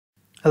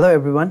Hello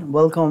everyone,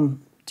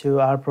 welcome to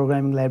our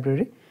programming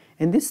library.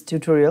 In this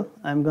tutorial,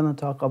 I'm going to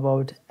talk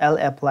about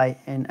lapply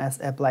and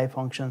sapply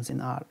functions in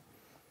R.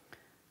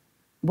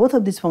 Both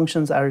of these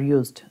functions are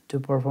used to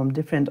perform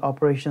different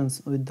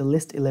operations with the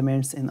list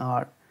elements in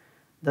R.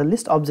 The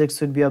list objects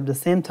should be of the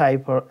same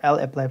type for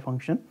lapply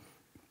function,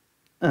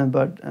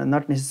 but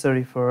not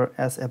necessary for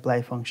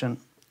sapply function.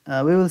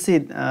 We will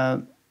see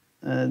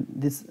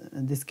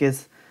this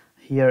case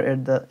here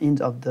at the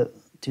end of the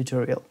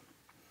tutorial.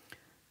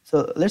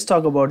 So let's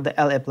talk about the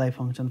lapply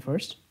function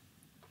first.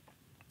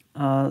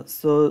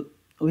 So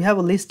we have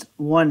a list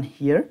 1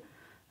 here,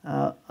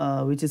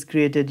 which is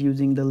created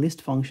using the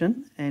list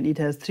function, and it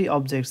has 3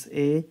 objects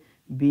A,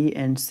 B,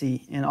 and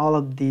C, and all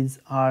of these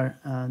are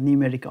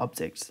numeric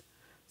objects.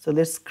 So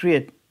let's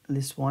create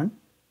list 1,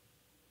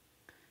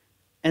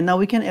 and now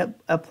we can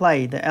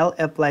apply the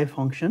lapply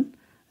function,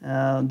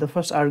 the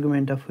first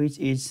argument of which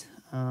is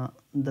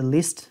the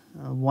list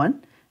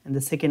 1. And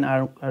the second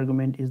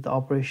argument is the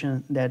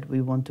operation that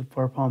we want to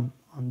perform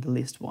on the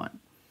list 1.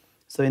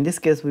 So in this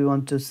case, we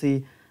want to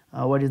see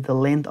what is the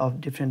length of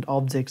different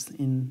objects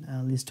in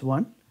list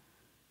 1.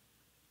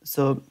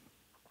 So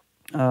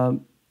the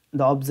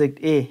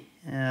object A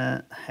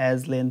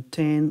has length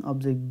 10,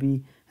 object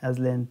B has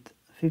length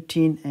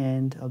 15,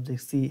 and object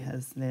C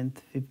has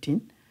length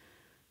 15.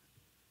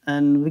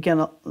 And we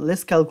can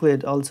let's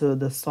calculate also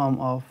the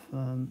sum of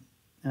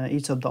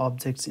each of the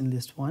objects in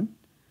list 1,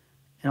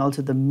 and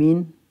also the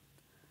mean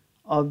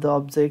of the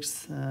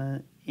objects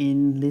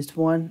in list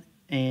 1,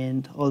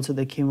 and also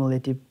the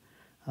cumulative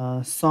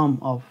sum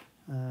of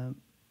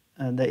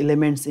the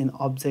elements in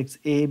objects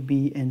A,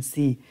 B, and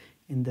C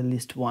in the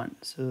list 1.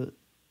 So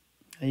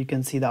you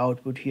can see the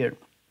output here.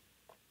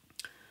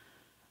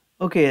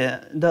 Okay,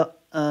 the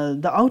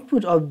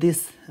output of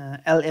this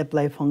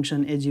lapply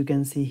function, as you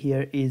can see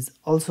here, is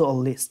also a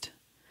list.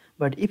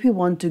 But if you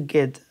want to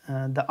get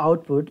the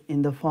output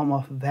in the form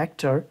of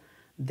vector,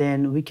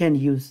 then we can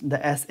use the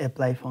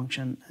sapply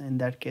function in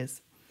that case.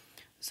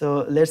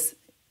 So let's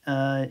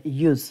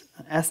use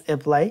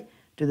sapply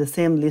to the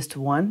same list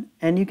 1,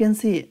 and you can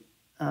see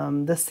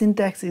the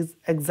syntax is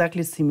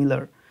exactly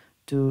similar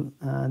to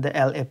the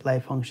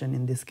lapply function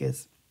in this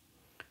case.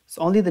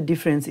 So only the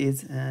difference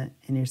is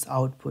in its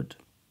output,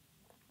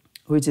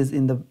 which is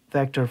in the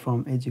vector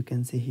form, as you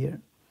can see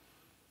here.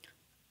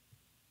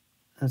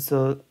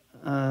 So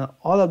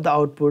all of the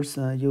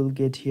outputs you'll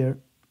get here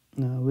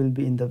will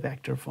be in the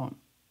vector form.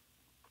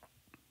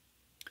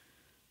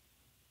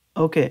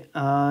 Okay,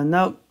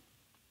 now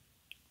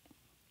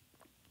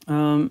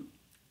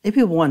if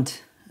you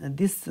want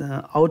this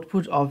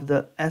output of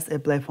the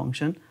sapply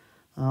function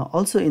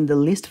also in the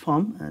list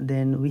form,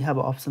 then we have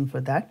an option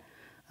for that.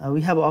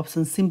 We have an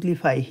option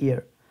simplify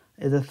here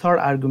as a third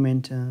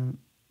argument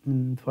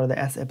for the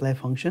sapply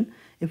function.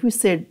 If we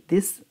set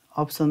this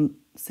option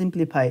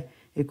simplify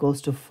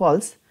equals to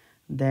false,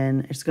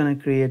 then it's going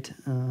to create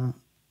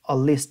a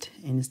list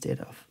instead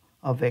of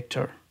a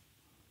vector.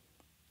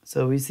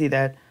 So we see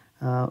that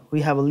we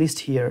have a list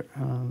here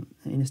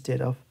instead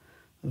of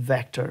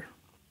vector.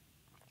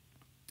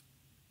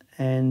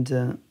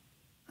 And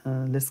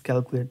let's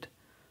calculate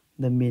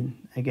the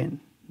mean again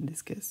in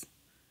this case.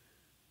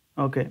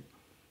 Okay,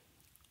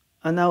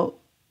 and now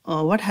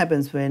what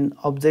happens when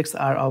objects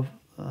are of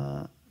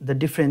the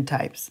different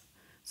types?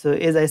 So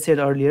as I said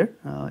earlier,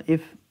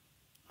 if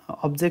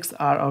objects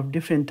are of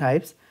different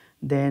types,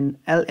 then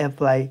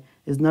lapply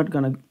is not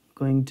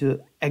going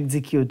to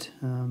execute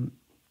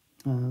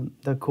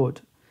the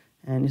code,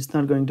 and it's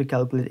not going to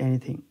calculate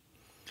anything.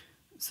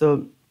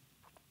 So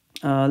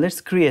let's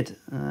create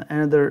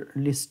another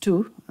list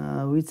 2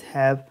 which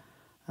have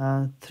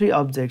 3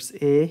 objects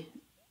A,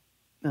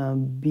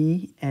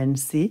 B, and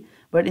C,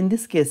 but in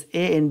this case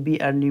A and B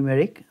are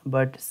numeric,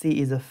 but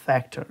C is a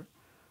factor.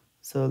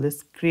 So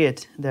let's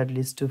create that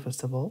list 2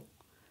 first of all,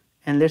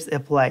 and let's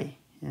apply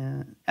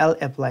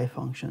lapply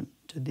function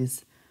to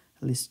this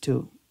list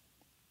 2,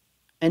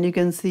 and you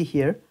can see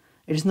here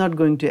it's not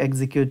going to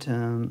execute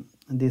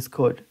this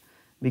code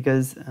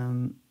because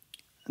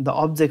the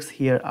objects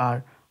here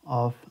are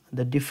of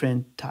the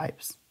different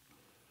types.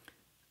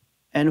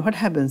 And what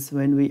happens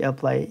when we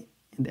apply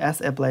the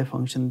sapply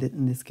function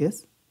in this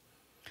case?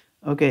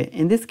 Okay,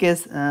 in this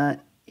case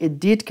it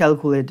did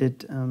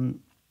calculated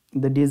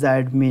the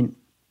desired mean,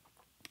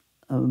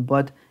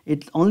 but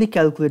it only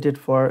calculated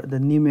for the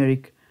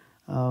numeric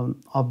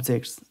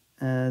objects.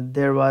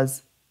 There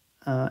was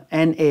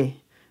NA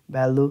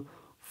value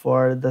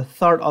for the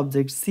third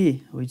object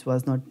C, which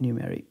was not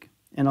numeric,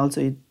 and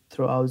also it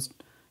throws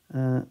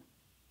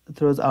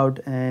out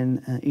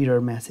an error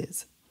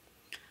message.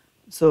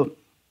 So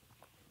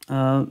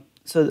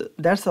so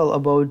that's all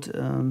about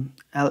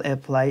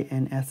lapply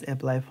and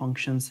sapply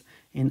functions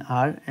in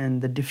R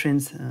and the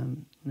difference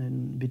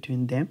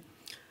between them.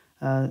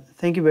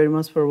 Thank you very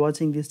much for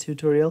watching this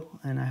tutorial,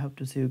 and I hope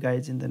to see you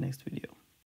guys in the next video.